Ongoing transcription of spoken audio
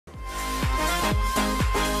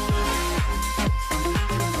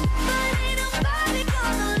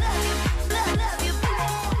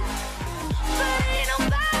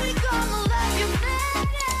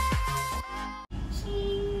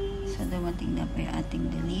Kanina pa yung ating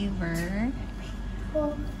deliver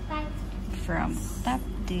from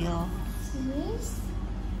TOPDEAL.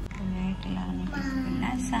 Okay, kailangan natin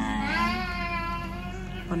punasan.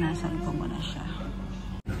 Punasan ko muna siya.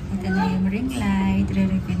 Ito na yung ring light.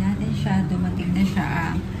 Re-review natin siya. Dumating na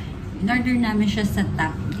siya. In-order namin siya sa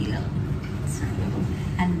TOPDEAL. So,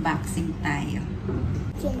 unboxing tayo.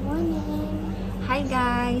 Good morning. Hi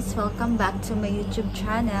guys! Welcome back to my YouTube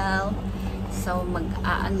channel. So,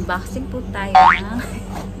 mag-unboxing po tayo ng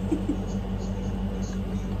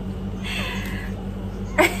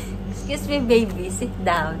excuse me baby, sit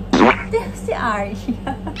down. Si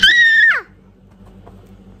Arsha.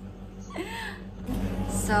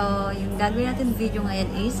 So, yung gagawin natin video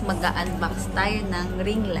ngayon is mag-unbox tayo ng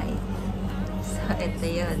ring light. So,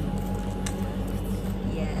 ito yun.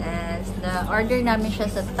 Yes. Na-order namin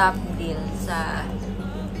siya sa TOPDEAL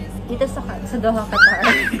dito sa Doha, Qatar.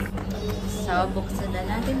 So, buksan na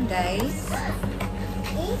natin guys.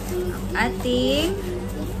 Ating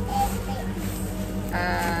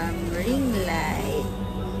ring light.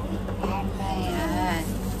 Ayan.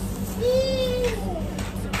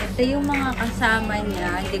 Ito yung mga kasama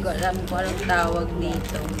niya. Hindi ko alam kung anong tawag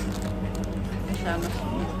dito. Kasama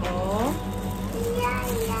ito.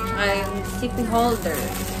 Saka yung CP holder.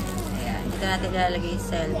 Ayan. Dito natin ilalagay yung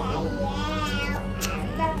cellphone.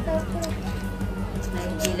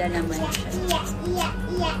 Naipila naman siya.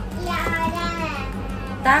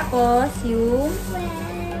 Tapos, yung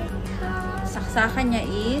saksakan niya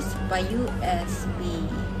is pa-USB.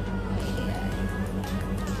 Ayan.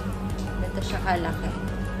 Ito siya kalaki.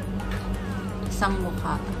 Isang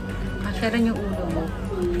mukha. Kasya rin yung ulo mo.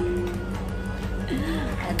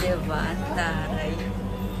 Diba? Taray.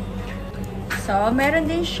 So, meron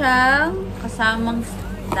din siyang kasamang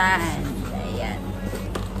stand. Ayan.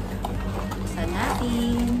 Buksan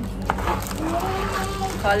natin.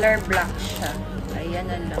 Color black siya. Ayan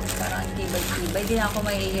na lang. Parang tibay-tibay. Hindi na ako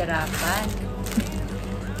mahihirapan.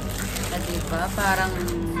 Diba?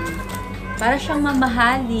 Para siyang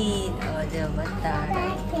mamahalin. O, diba?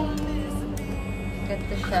 Taray.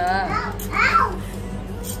 Ganito siya. Ganito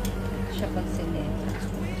siya pag sineta.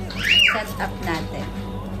 Set up natin.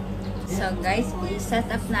 So, guys,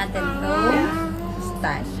 i-set up natin itong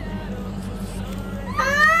stand.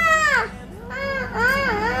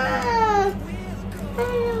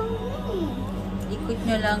 Ikot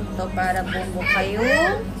nyo lang to para bumuka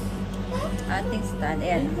yung ating stand.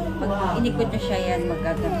 Ayan. Pag inikot nyo siya, yan,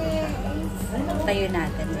 magaganto siya. Tayo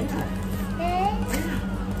natin.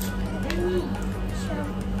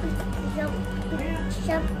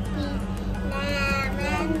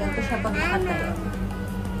 Ganito siya pag nakatayo.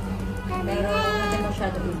 Pero hindi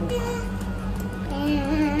masyado ibuka.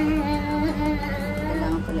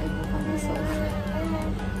 Kailangan pala ibuka na.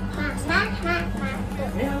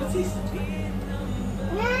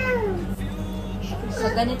 So,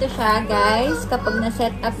 ganito siya guys. Kapag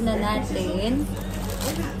na-set up na natin.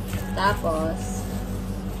 Tapos,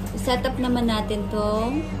 set up naman natin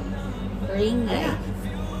tong ring light.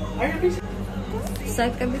 So,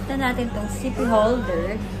 ikabit na natin tong CP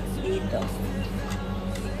holder dito.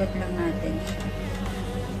 Ikot lang natin siya.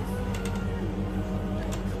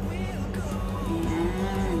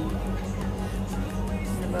 Ayan.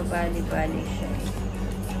 Nababali-bali siya.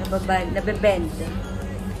 Nabibend.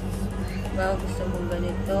 Bago gusto mo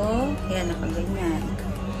ganito, kaya nakaganyan.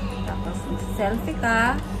 Tapos, selfie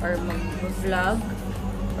ka, or mag-vlog,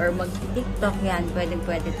 or mag-tiktok, yan.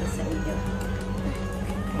 Pwede-pwede ito sa inyo.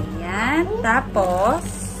 Ayan. Tapos,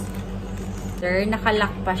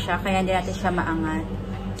 nakalock pa siya, kaya hindi natin siya maangat.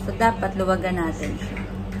 So, dapat luwagan natin siya.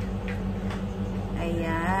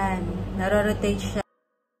 Ayan. Naro-rotate siya.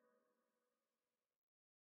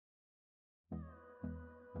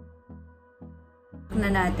 Na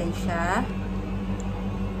natin siya.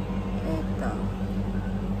 Ito.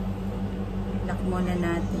 Lock muna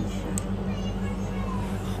natin siya.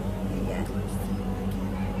 Ayan.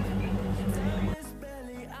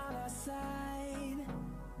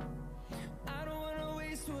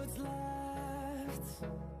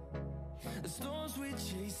 The storms we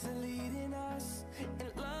chase are leading us, and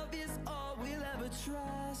love is all we'll ever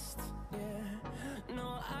trust. Yeah,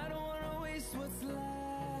 no, I don't wanna waste what's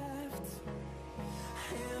left.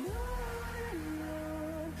 And on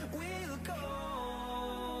we'll go,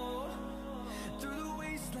 through the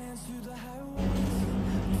wastelands, through the highways,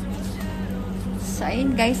 till the shadows. So,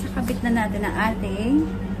 ayun guys, nakabit na natin ang ating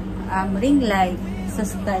ring light sa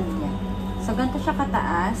stand niya. So, ganito siya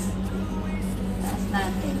kataas. Taas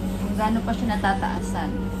natin. Kung gaano pa siya natataasan.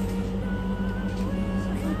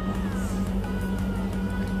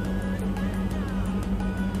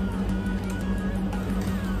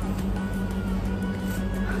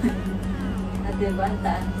 At diba, ang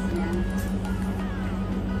taas niya.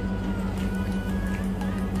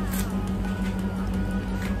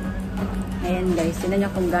 Ayan guys, tinan nyo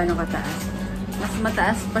kung gaano kataas. Mas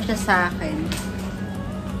mataas pa siya sa akin.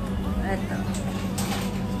 Ito.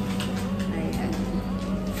 Ayan.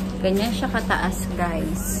 Ganyan siya kataas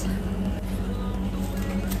guys.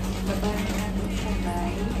 Babaran natin siya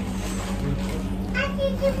guys.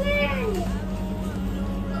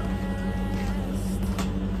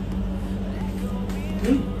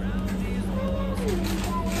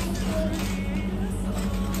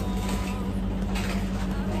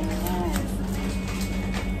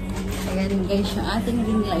 Ayan guys, yung ating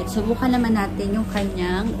ring light. Subukan naman natin yung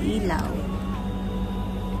kanyang ilaw.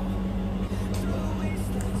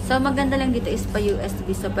 So, maganda lang dito is pa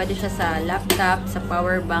USB. So, pwede siya sa laptop, sa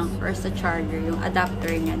power bank, or sa charger. Yung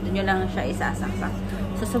adapter niya. Doon nyo lang siya isasaksak.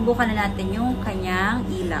 So, subukan na natin yung kanyang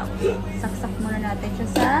ilaw. Saksak muna natin siya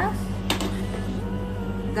sa...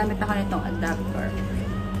 Gamit ako nitong adapter.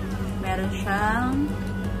 Meron siyang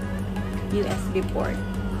USB port.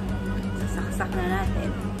 Sasaksak na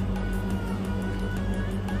natin.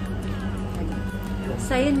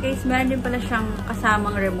 So, yun guys, meron din pala siyang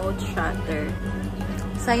kasamang remote shutter.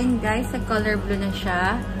 So, yun guys, sa color blue na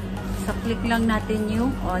siya. So, click lang natin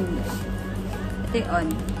yung on. Ito yung on.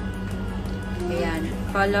 Ayan.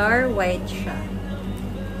 Color white siya.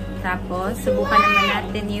 Tapos, subukan naman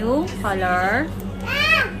natin yung color.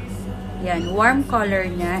 Ayan, warm color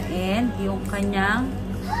niya and yung kanyang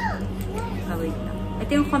wait lang.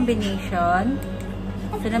 Ito yung combination.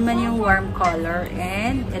 Ito naman yung warm color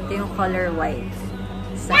and ito yung color white.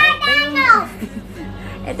 So, ito yung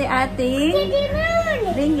ito yung ating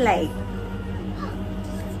ring light.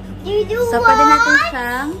 So, pwede natin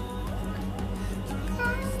siyang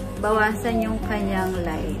bawasan yung kanyang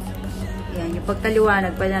light. Yan, yung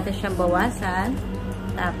pagkaliwanag, pwede natin siyang bawasan.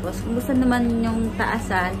 Tapos, kung gusto naman yung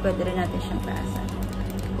taasan, pwede rin natin siyang taasan.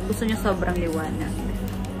 Kung gusto nyo sobrang liwanag.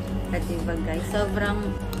 At diba guys, sobrang...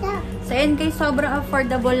 So, yun guys, sobrang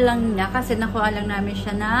affordable lang niya kasi nakuha lang namin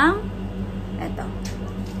siya ng eto.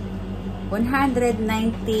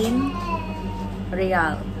 119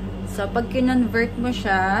 real. So, pag kinonvert mo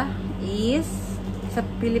siya is sa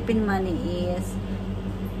Philippine money is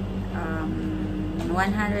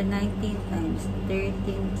 119 times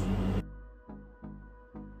 13.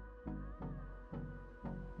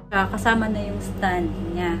 Kasama na yung stand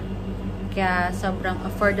niya. Kaya sobrang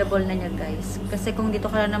affordable na niya guys. Kasi kung dito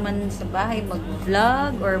ka lang naman sa bahay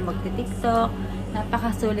mag-vlog or mag-tiktok,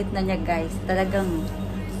 napakasulit na niya guys. Talagang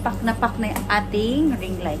pak na yung ating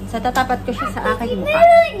ring light. So, tatapat ko siya sa aking mukha.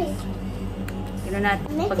 Tignan natin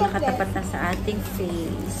pag nakatapat na sa ating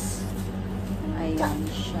face. Ayan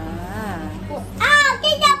siya.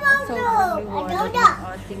 Sobrang liwanag ng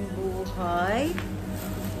ating buhay.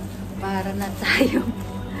 Para na tayo.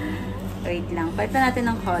 Wait lang. Palitan natin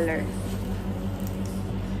ng color.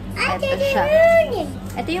 Ito siya.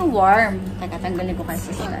 Ito yung warm. Teka, tanggalin ko kayo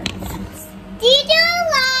sa stand. Did you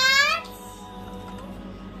watch?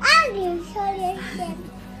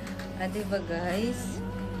 Diba guys?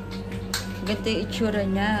 Ganito yung itsura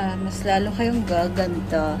niya. Mas lalo kayong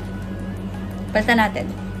gaganda. Palitan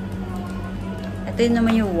natin. Ito yun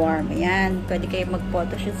naman yung warm. Ayan. Pwede kayo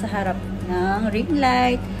mag-photoshoot sa harap ng ring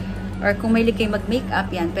light. Or kung may kayo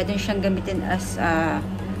mag-makeup, yan. Pwede siyang gamitin as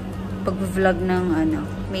pag-vlog ng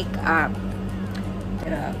makeup.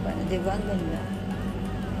 Pero, diba? Ang ganda.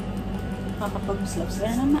 Makakapag-slaps ka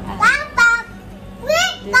na naman.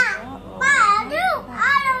 Diba?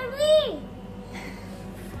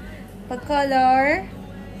 Pag-color.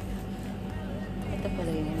 Ito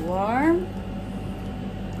pala yung warm.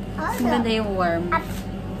 Mas maganda yung warm.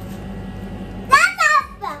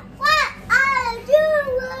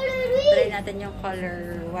 Try natin yung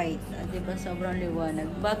color white. Diba? Sobrang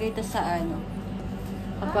liwanag. Bagay ito sa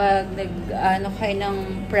kapag kayo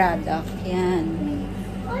ng product. Yan.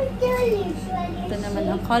 Ito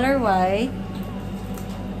naman ang color white.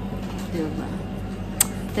 Diba?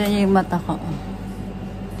 Ito yung mata ko.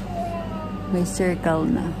 May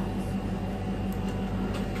circle na.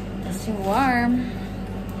 Tapos yung warm.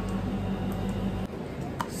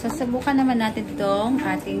 Sasabukan naman natin itong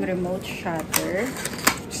ating remote shutter.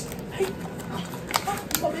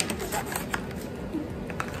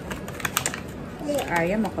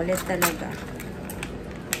 Arya, makulit talaga.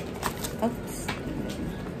 Oops.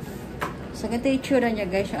 So, ganito yung itsura niya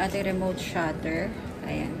guys, yung ating remote shutter.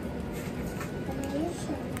 Ayan.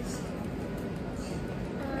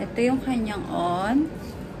 Ito yung kanyang on.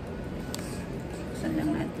 Buksan lang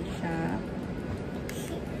natin siya.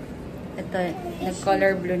 Ito,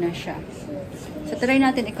 nag-color blue na siya. So, try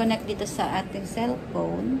natin i-connect dito sa ating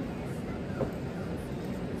cellphone.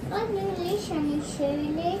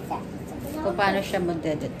 Kung paano siya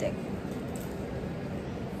mag-detect.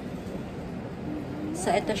 So,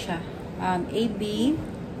 ito siya. AB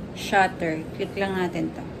shutter. Click lang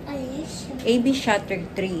natin to. AB shutter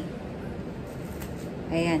 3.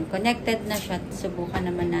 Ayan. Connected na siya. Subukan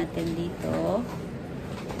naman natin dito.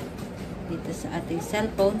 Dito sa ating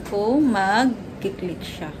cellphone kung mag-click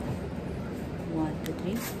siya. 1,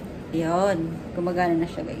 2, 3. Yun. Gumagana na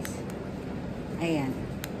siya, guys. Ayan.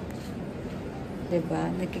 Diba?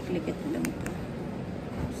 Nag-click it lang ito.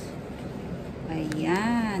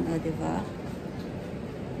 Ayan. O, diba?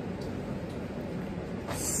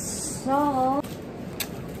 So,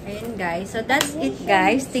 ayun guys. So, that's it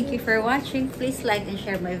guys. Thank you for watching. Please like and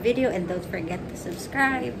share my video and don't forget to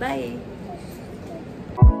subscribe. Bye!